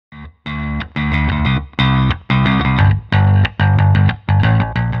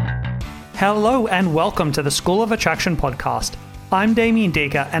Hello and welcome to the School of Attraction podcast. I'm Damien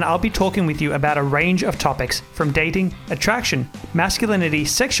Deeker and I'll be talking with you about a range of topics from dating, attraction, masculinity,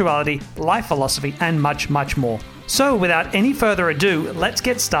 sexuality, life philosophy, and much, much more. So without any further ado, let's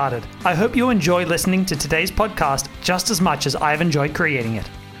get started. I hope you enjoy listening to today's podcast just as much as I've enjoyed creating it.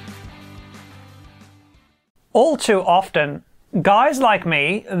 All too often, guys like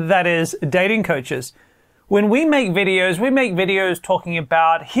me, that is, dating coaches, when we make videos talking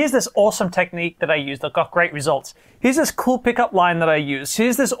about, here's this awesome technique that I used that got great results. Here's this cool pickup line that I used.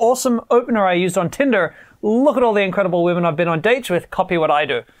 Here's this awesome opener I used on Tinder. Look at all the incredible women I've been on dates with. Copy what I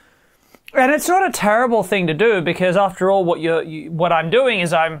do. And it's not a terrible thing to do because after all, what I'm doing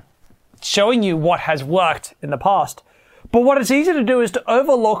is I'm showing you what has worked in the past. But what it's easy to do is to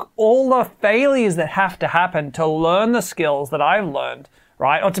overlook all the failures that have to happen to learn the skills that I've learned,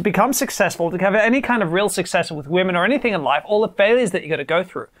 right? Or to become successful, to have any kind of real success with women or anything in life, all the failures that you got to go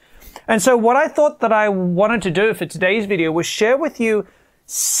through. And so what I thought that I wanted to do for today's video was share with you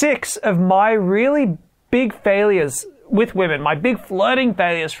 6 of my really big failures with women, my big flirting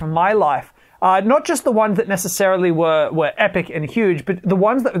failures from my life. Not just the ones that necessarily were epic and huge, but the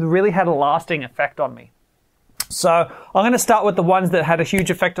ones that really had a lasting effect on me. So I'm going to start with the ones that had a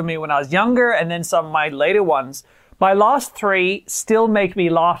huge effect on me when I was younger, and then some of my later ones. My last 3 still make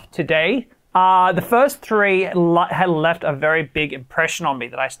me laugh today. The first 3 had left a very big impression on me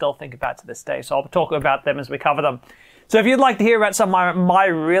that I still think about to this day. So I'll talk about them as we cover them. So if you'd like to hear about some of my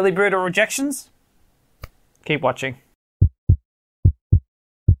really brutal rejections, keep watching.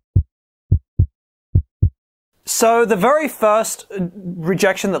 So the very first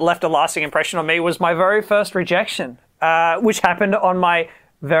rejection that left a lasting impression on me was my very first rejection, which happened on my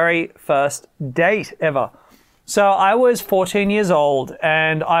very first date ever. So I was 14 years old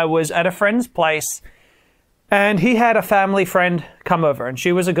and I was at a friend's place and he had a family friend come over and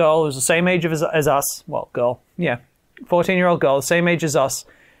she was a girl who was the same age as us. Well, girl, yeah, 14-year-old girl, same age as us.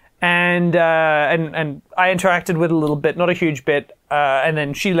 And I interacted with a little bit, not a huge bit, and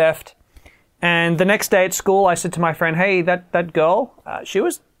then she left. And the next day at school, I said to my friend, hey, that girl, she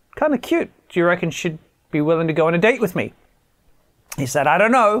was kind of cute. Do you reckon she'd be willing to go on a date with me? He said, I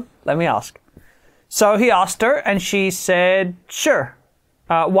don't know. Let me ask. So he asked her, and she said, sure,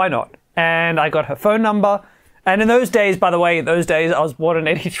 why not? And I got her phone number. And in those days, by the way, I was born in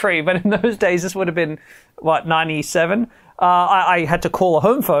 83, but in those days, this would have been, 97? I had to call a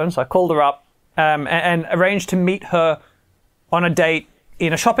home phone, so I called her up and arranged to meet her on a date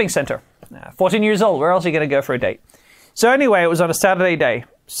in a shopping center. 14 years old, where else are you going to go for a date? So anyway, it was on a Saturday day.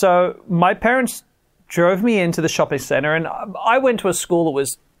 So my parents drove me into the shopping center, and I went to a school that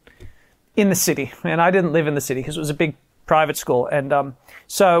was in the city, and I didn't live in the city because it was a big private school. And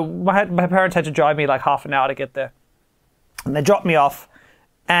so my parents had to drive me like half an hour to get there. And they dropped me off.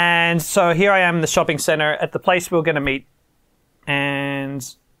 And so here I am in the shopping center at the place we were going to meet. And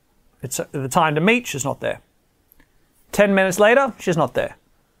it's the time to meet, she's not there. 10 minutes later, she's not there.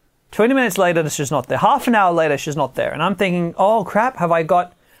 20 minutes later, she's not there. Half an hour later, she's not there. And I'm thinking, oh crap, have I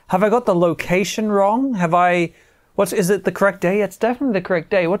got the location wrong? Is it the correct day? It's definitely the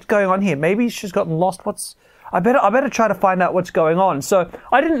correct day. What's going on here? Maybe she's gotten lost. I better try to find out what's going on. So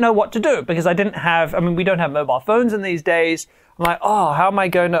I didn't know what to do because we don't have mobile phones in these days. I'm like, how am I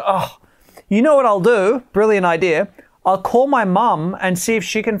going to, you know what I'll do? Brilliant idea. I'll call my mum and see if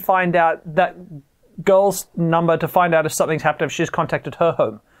she can find out that girl's number to find out if something's happened, if she's contacted her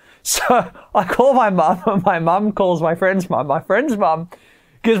home. So I call my mum, and my mum calls my friend's mum. My friend's mum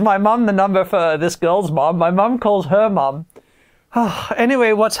gives my mum the number for this girl's mum. My mum calls her mum.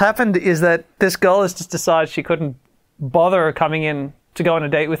 Anyway, what's happened is that this girl has just decided she couldn't bother coming in to go on a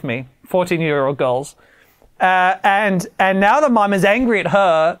date with me, 14-year-old girls. And now the mum is angry at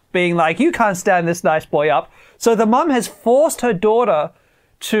her, being like, you can't stand this nice boy up. So the mum has forced her daughter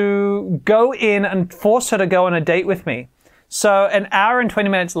to go in and force her to go on a date with me. So an hour and 20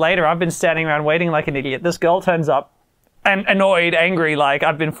 minutes later, I've been standing around waiting like an idiot. This girl turns up and annoyed, angry, like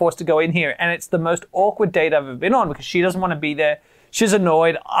I've been forced to go in here. And it's the most awkward date I've ever been on because she doesn't want to be there. She's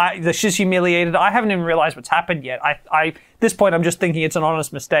annoyed. She's humiliated. I haven't even realized what's happened yet. At this point, I'm just thinking it's an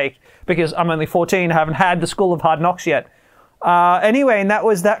honest mistake because I'm only 14. I haven't had the school of hard knocks yet. Anyway, and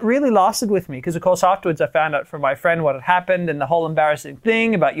that really lasted with me because, of course, afterwards I found out from my friend what had happened and the whole embarrassing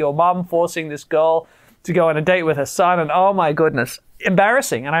thing about your mum forcing this girl to go on a date with her son. And oh my goodness,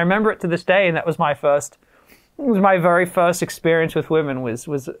 embarrassing. And I remember it to this day. And that was my very first experience with women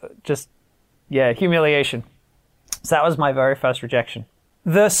was just, humiliation. So that was my very first rejection.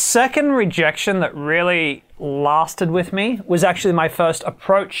 The second rejection that really lasted with me was actually my first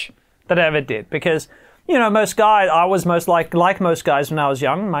approach that I ever did because, most guys, I was most like most guys when I was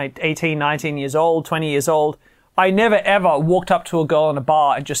young, my 18, 19 years old, 20 years old, I never ever walked up to a girl in a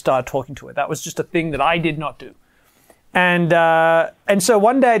bar and just started talking to her. That was just a thing that I did not do. And so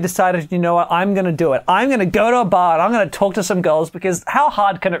one day I decided, you know what, I'm going to do it. I'm going to go to a bar and I'm going to talk to some girls, because how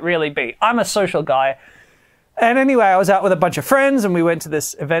hard can it really be? I'm a social guy. And anyway, I was out with a bunch of friends and we went to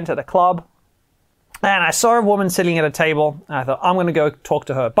this event at a club. And I saw a woman sitting at a table, and I thought, I'm going to go talk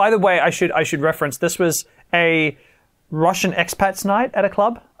to her. By the way, I should reference, this was a Russian expats night at a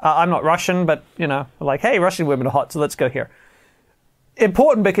club. I'm not Russian, but, like, hey, Russian women are hot, so let's go here.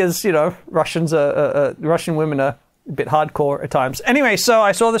 Important because, Russian women are a bit hardcore at times. Anyway, so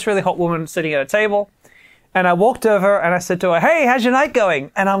I saw this really hot woman sitting at a table, and I walked over and I said to her, hey, how's your night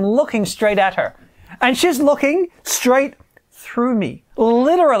going? And I'm looking straight at her. And she's looking straight through me.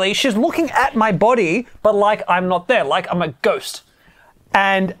 Literally, she's looking at my body, but like I'm not there, like I'm a ghost.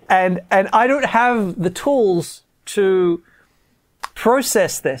 And I don't have the tools to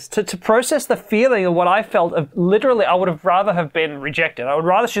process this, to process the feeling of what I felt of literally, I would have rather have been rejected. I would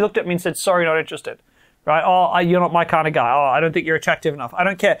rather she looked at me and said, sorry, not interested. Right? Oh, you're not my kind of guy. Oh, I don't think you're attractive enough. I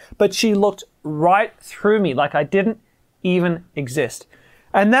don't care. But she looked right through me like I didn't even exist.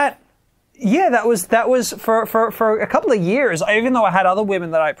 And that was for a couple of years, even though I had other women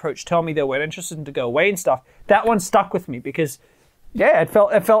that I approached tell me they weren't interested and to go away and stuff, that one stuck with me because, it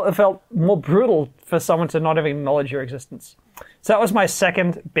felt more brutal for someone to not even acknowledge your existence. So that was my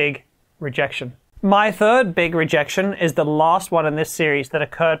second big rejection. My third big rejection is the last one in this series that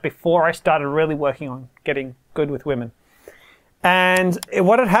occurred before I started really working on getting good with women. And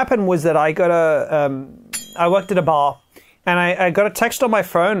what had happened was that I worked at a bar. And I got a text on my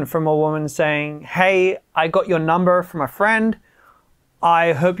phone from a woman saying, hey, I got your number from a friend.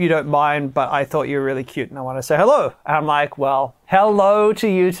 I hope you don't mind, but I thought you were really cute and I want to say hello. And I'm like, well, hello to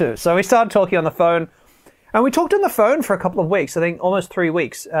you too. So we started talking on the phone. And we talked on the phone for a couple of weeks, I think almost 3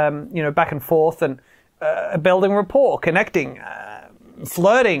 weeks, back and forth and building rapport, connecting,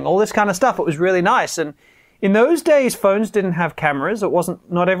 flirting, all this kind of stuff. It was really nice. And in those days, phones didn't have cameras.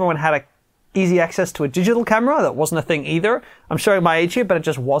 Not everyone had easy access to a digital camera. That wasn't a thing either. I'm showing my age here, but it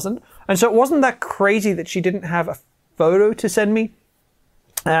just wasn't. And so it wasn't that crazy that she didn't have a photo to send me.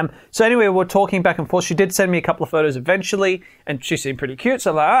 So anyway, we're talking back and forth. She did send me a couple of photos eventually, and she seemed pretty cute. So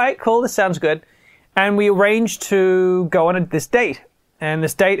I'm like, all right, cool, this sounds good. And we arranged to go on this date. And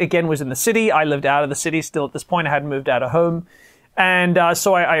this date, again, was in the city. I lived out of the city still at this point. I hadn't moved out of home. And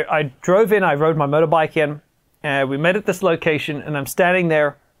so I drove in. I rode my motorbike in. We met at this location, and I'm standing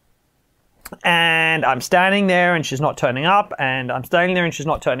there. And she's not turning up, and I'm standing there and she's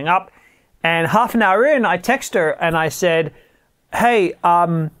not turning up. And half an hour in, I text her and I said, hey,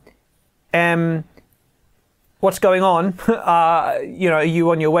 what's going on? Are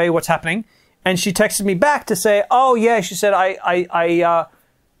you on your way? What's happening? And she texted me back to say, oh yeah, she said,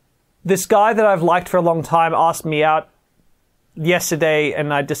 this guy that I've liked for a long time asked me out yesterday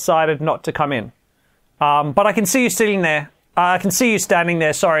and I decided not to come in. But I can see you sitting there. I can see you standing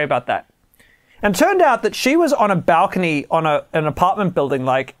there. Sorry about that. And it turned out that she was on a balcony on an apartment building,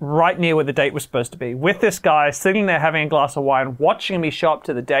 like right near where the date was supposed to be, with this guy sitting there having a glass of wine, watching me show up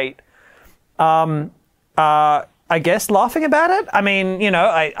to the date. I guess laughing about it. I mean,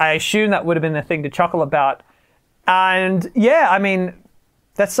 I assume that would have been the thing to chuckle about. And yeah, I mean,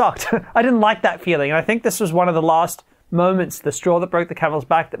 that sucked. I didn't like that feeling. And I think this was one of the last moments, the straw that broke the camel's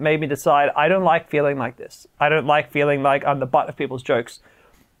back, that made me decide I don't like feeling like this. I don't like feeling like I'm the butt of people's jokes.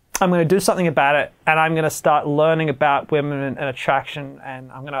 I'm going to do something about it, and I'm going to start learning about women and attraction,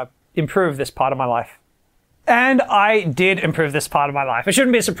 and I'm going to improve this part of my life. And I did improve this part of my life. It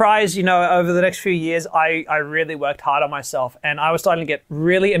shouldn't be a surprise, over the next few years, I really worked hard on myself, and I was starting to get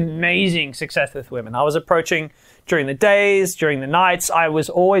really amazing success with women. I was approaching during the days, during the nights. I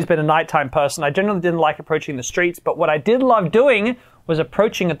was always been a nighttime person. I generally didn't like approaching the streets, but what I did love doing was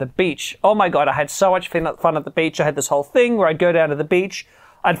approaching at the beach. Oh my God, I had so much fun at the beach. I had this whole thing where I'd go down to the beach,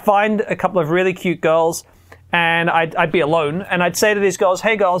 I'd find a couple of really cute girls, and I'd be alone, and I'd say to these girls,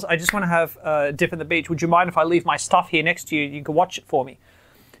 hey girls, I just want to have a dip in the beach. Would you mind if I leave my stuff here next to you? You can watch it for me.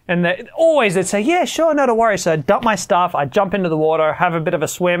 And they'd say, yeah, sure, no, don't worry. So I'd dump my stuff, I'd jump into the water, have a bit of a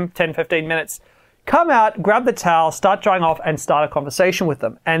swim, 10, 15 minutes, come out, grab the towel, start drying off, and start a conversation with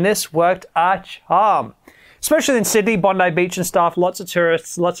them. And this worked a charm. Especially in Sydney, Bondi Beach and stuff, lots of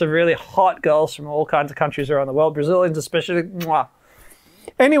tourists, lots of really hot girls from all kinds of countries around the world, Brazilians especially, mwah.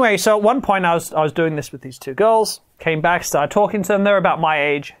 Anyway, so at one point I was doing this with these two girls, came back, started talking to them. They're about my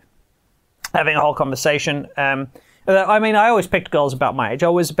age, having a whole conversation. I always picked girls about my age. I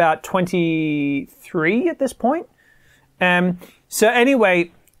was about 23 at this point. So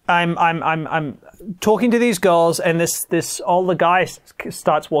anyway, I'm talking to these girls, and this older guy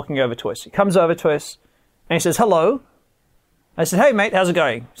starts walking over to us. He comes over to us, and he says, "Hello." I said, "Hey, mate, how's it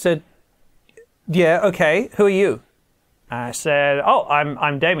going?" He said, "Yeah, okay. Who are you?" I said, "Oh,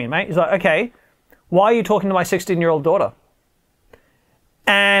 I'm Damien, mate." He's like, "Okay, why are you talking to my 16-year-old daughter?"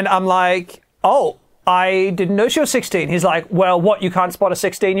 And I'm like, "Oh, I didn't know she was 16. He's like, "Well, what, you can't spot a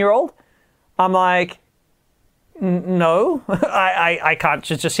 16-year-old? I'm like, "No, I can't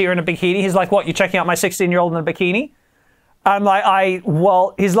just see her in a bikini." He's like, "What, you're checking out my 16-year-old in a bikini?" I'm like,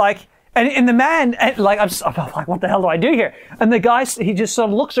 he's like, and the man, like, I'm like, what the hell do I do here? And the guy, he just sort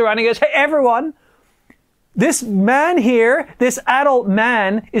of looks around and he goes, "Hey, everyone, this man here, this adult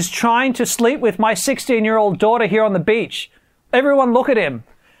man is trying to sleep with my 16-year-old daughter here on the beach. Everyone look at him."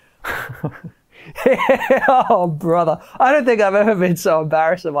 Oh, brother. I don't think I've ever been so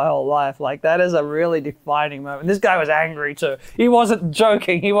embarrassed in my whole life. Like, that is a really defining moment. This guy was angry too. He wasn't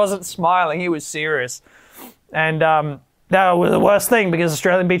joking. He wasn't smiling. He was serious. And that was the worst thing because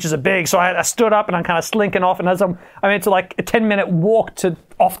Australian beaches are big. So I stood up and I'm kind of slinking off. And as I'm into like a 10-minute walk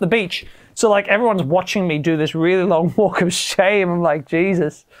off the beach. So like everyone's watching me do this really long walk of shame. I'm like,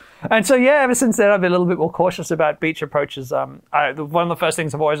 Jesus. And so, yeah, ever since then, I've been a little bit more cautious about beach approaches. One of the first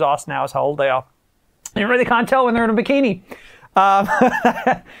things I've always asked now is how old they are. You really can't tell when they're in a bikini.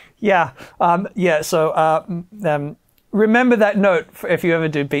 So remember that note if you ever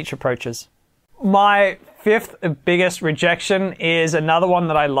do beach approaches. My fifth biggest rejection is another one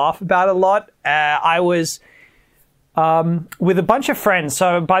that I laugh about a lot. I was with a bunch of friends.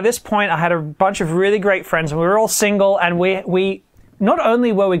 So by this point, I had a bunch of really great friends, and we were all single, and we not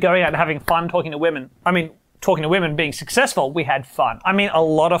only were we going out and having fun talking to women, being successful, we had fun. I mean, a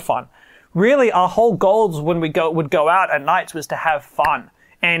lot of fun. Really, our whole goals when we would go out at nights was to have fun.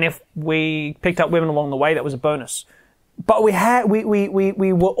 And if we picked up women along the way, that was a bonus. But we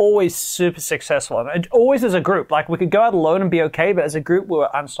were always super successful. And always as a group. Like, we could go out alone and be okay, but as a group, we were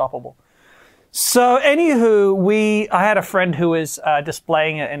unstoppable. So, anywho, I had a friend who was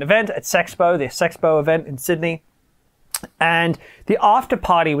displaying an event at Sexpo, the Sexpo event in Sydney. And the after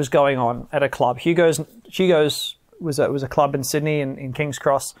party was going on at a club. Hugo's was a club in Sydney in King's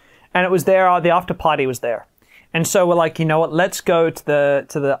Cross, and it was there. The after party was there, and so we're like, you know what? Let's go to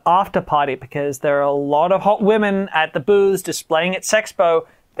the after party because there are a lot of hot women at the booths displaying at Sexpo.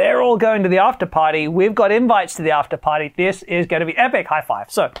 They're all going to the after party. We've got invites to the after party. This is going to be epic. High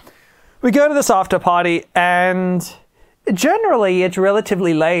five. So we go to this after party, and generally, it's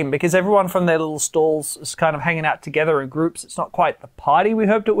relatively lame because everyone from their little stalls is kind of hanging out together in groups. It's not quite the party we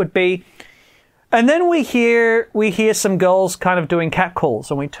hoped it would be. And then we hear some girls kind of doing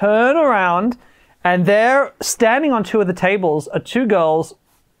catcalls, and we turn around, and there, standing on two of the tables, are two girls,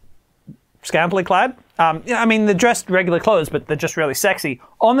 scantily clad. I mean, they're dressed regular clothes, but they're just really sexy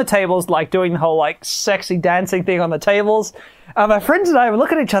on the tables, like doing the whole like sexy dancing thing on the tables. My friends and I were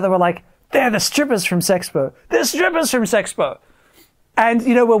looking at each other. We're like, "They're the strippers from Sexpo. They're strippers from Sexpo." And,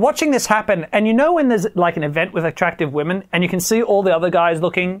 we're watching this happen. And when there's like an event with attractive women and you can see all the other guys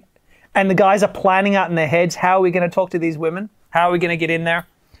looking and the guys are planning out in their heads, how are we going to talk to these women? How are we going to get in there?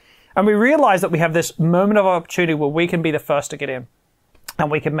 And we realize that we have this moment of opportunity where we can be the first to get in.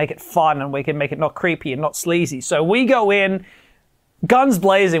 And we can make it fun and we can make it not creepy and not sleazy. So we go in, guns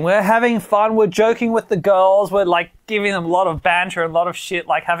blazing. We're having fun. We're joking with the girls. We're like giving them a lot of banter and a lot of shit,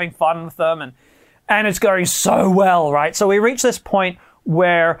 like having fun with them. And it's going so well, right? So we reach this point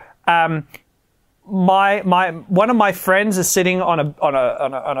where one of my friends is sitting on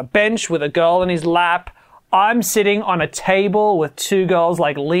a bench with a girl in his lap. I'm sitting on a table with two girls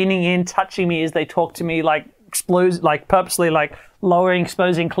like leaning in, touching me as they talk to me, like purposely like lowering,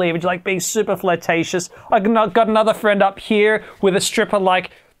 exposing cleavage, like being super flirtatious. I got another friend up here with a stripper,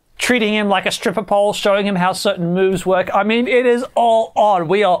 like treating him like a stripper pole, showing him how certain moves work. I mean, it is all on.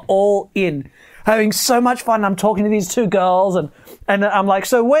 We are all in, having so much fun. I'm talking to these two girls, and I'm like,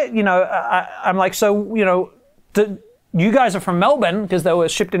 so what? I'm like, so you guys are from Melbourne because they were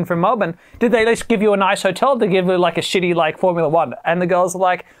shipped in from Melbourne. Did they at least give you a nice hotel to give you like a shitty like Formula One? And the girls are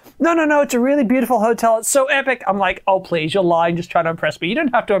like, no, it's a really beautiful hotel. It's so epic. I'm like, oh please, you're lying, just trying to impress me. You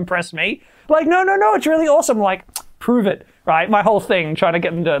don't have to impress me. Like, no, it's really awesome. I'm like, prove it, right? My whole thing, trying to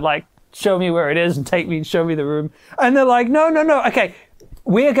get them to like show me where it is and take me and show me the room. And they're like, no, okay.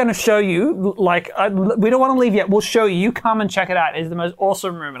 We're going to show you, like, we don't want to leave yet. We'll show you. You come and check it out. It's the most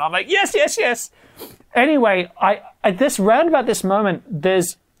awesome room. And I'm like, yes. Anyway, at this roundabout this moment,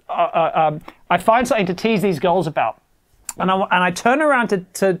 there's, I find something to tease these girls about. And I turn around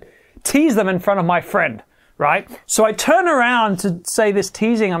to tease them in front of my friend, right? So I turn around to say this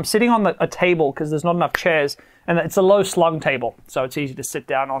teasing. I'm sitting on a table because there's not enough chairs. And it's a low slung table, so it's easy to sit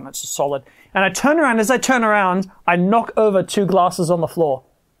down on. It's solid. And I turn around. As I turn around, I knock over 2 glasses on the floor.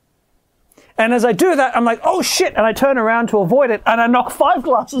 And as I do that, I'm like, oh shit, and I turn around to avoid it, and I knock 5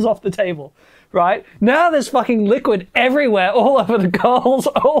 glasses off the table, right? Now there's fucking liquid everywhere, all over the girls,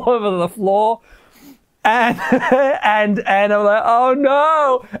 all over the floor. And I'm like, oh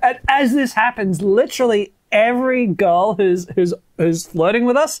no. And as this happens, literally every girl who's flirting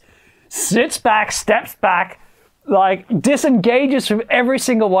with us sits back, steps back, like disengages from every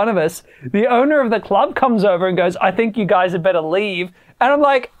single one of us. The owner of the club comes over and goes, I think you guys had better leave. And I'm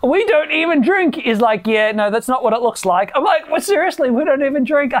like, we don't even drink. He's like, yeah, no, that's not what it looks like. I'm like, well, seriously, we don't even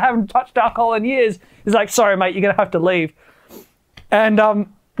drink. I haven't touched alcohol in years. He's like, sorry, mate, you're going to have to leave. And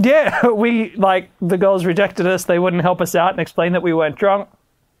yeah, the girls rejected us. They wouldn't help us out and explain that we weren't drunk.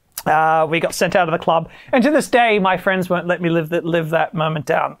 We got sent out of the club. And to this day, my friends won't let me live that moment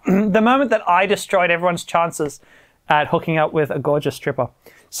down. The moment that I destroyed everyone's chances at hooking up with a gorgeous stripper.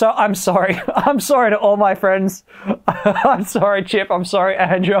 So I'm sorry. I'm sorry to all my friends. I'm sorry, Chip. I'm sorry,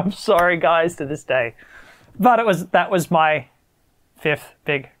 Andrew. I'm sorry, guys, to this day. But that was my 5th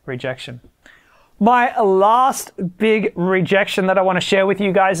big rejection. My last big rejection that I want to share with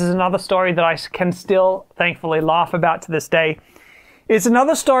you guys is another story that I can still thankfully laugh about to this day. It's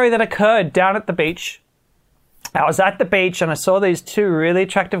another story that occurred down at the beach. I was at the beach and I saw these 2 really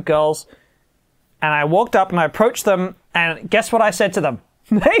attractive girls, and I walked up and I approached them, and guess what I said to them?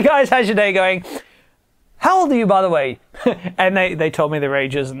 Hey guys, how's your day going? How old are you, by the way? And they told me their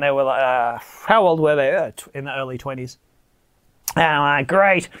ages, and they were like, how old were they? In the early 20s. And I'm like,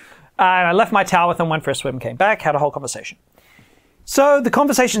 great. And I left my towel with them, went for a swim, came back, had a whole conversation. So the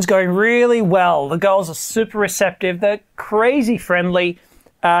conversation's going really well. The girls are super receptive. They're crazy friendly.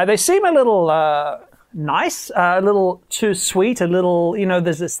 They seem a little nice, a little too sweet, a little,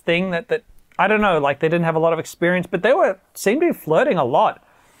 there's this thing that I don't know, like they didn't have a lot of experience, but they seemed to be flirting a lot.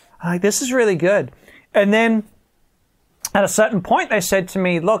 I'm like, this is really good. And then at a certain point, they said to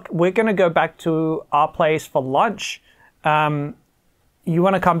me, look, we're going to go back to our place for lunch. You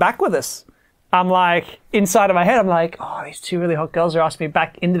want to come back with us? I'm like, inside of my head, I'm like, oh, these 2 really hot girls are asking me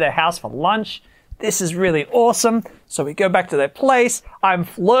back into their house for lunch. This is really awesome. So we go back to their place. I'm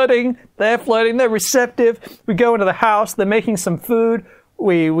flirting. They're flirting. They're receptive. We go into the house. They're making some food.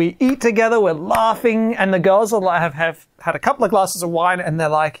 We eat together. We're laughing. And the girls have had a couple of glasses of wine, and they're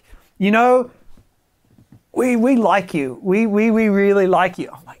like, we like you. We really like you.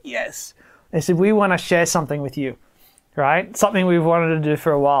 I'm like, yes. They said, we want to share something with you. Right? Something we've wanted to do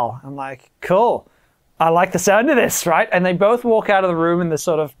for a while. I'm like, cool. I like the sound of this, right? And they both walk out of the room and they're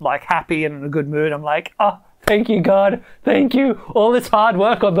sort of like happy and in a good mood. I'm like, oh, thank you, God. Thank you. All this hard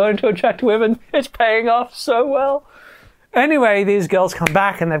work on learning to attract women, it's paying off so well. Anyway, these girls come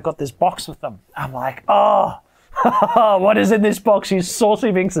back and they've got this box with them. I'm like, oh, what is in this box, you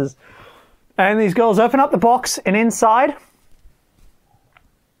saucy minxes? And these girls open up the box, and inside,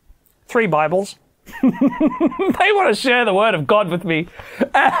 3 Bibles. They want to share the word of God with me.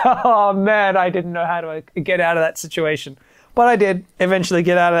 Oh man, I didn't know how to get out of that situation. But I did eventually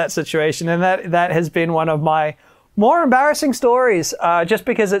get out of that situation, and that has been one of my more embarrassing stories, just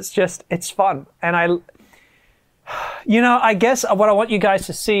because it's fun. And I guess what I want you guys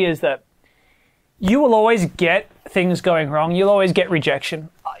to see is that you will always get things going wrong. You'll always get rejection.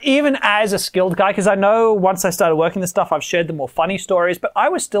 Even as a skilled guy, because I know once I started working this stuff, I've shared the more funny stories, but I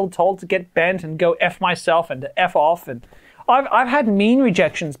was still told to get bent and go F myself and to F off. And I've had mean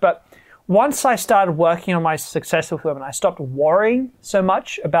rejections, but once I started working on my success with women, I stopped worrying so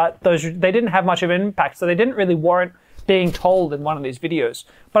much about those. They didn't have much of an impact, so they didn't really warrant being told in one of these videos.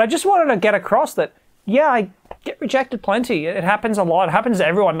 But I just wanted to get across that, yeah, I get rejected plenty. It happens a lot. It happens to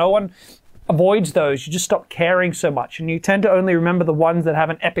everyone. No one avoids those. You just stop caring so much, and you tend to only remember the ones that have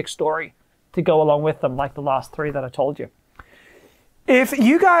an epic story to go along with them, like the last 3 that I told you. If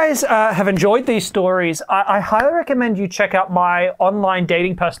you guys have enjoyed these stories, I highly recommend you check out my online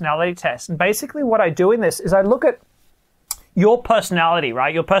dating personality test. And basically what I do in this is I look at your personality,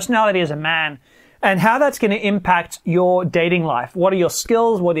 right? Your personality as a man, and how that's going to impact your dating life. What are your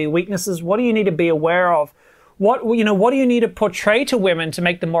skills? What are your weaknesses? What do you need to be aware of? What do you need to portray to women to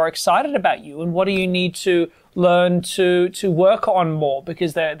make them more excited about you? And what do you need to learn to work on more,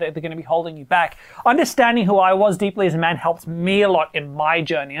 because they're going to be holding you back? Understanding who I was deeply as a man helped me a lot in my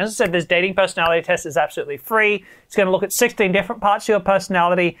journey. As I said, this dating personality test is absolutely free. It's going to look at 16 different parts of your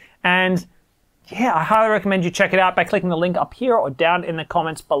personality. And yeah, I highly recommend you check it out by clicking the link up here or down in the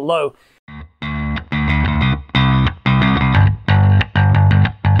comments below.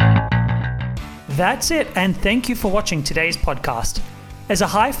 That's it, and thank you for watching today's podcast. As a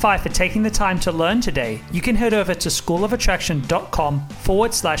high five for taking the time to learn today, you can head over to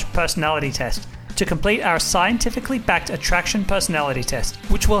schoolofattraction.com/personality test to complete our scientifically backed attraction personality test,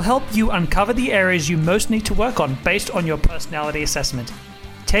 which will help you uncover the areas you most need to work on based on your personality assessment.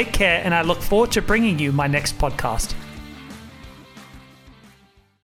 Take care, and I look forward to bringing you my next podcast.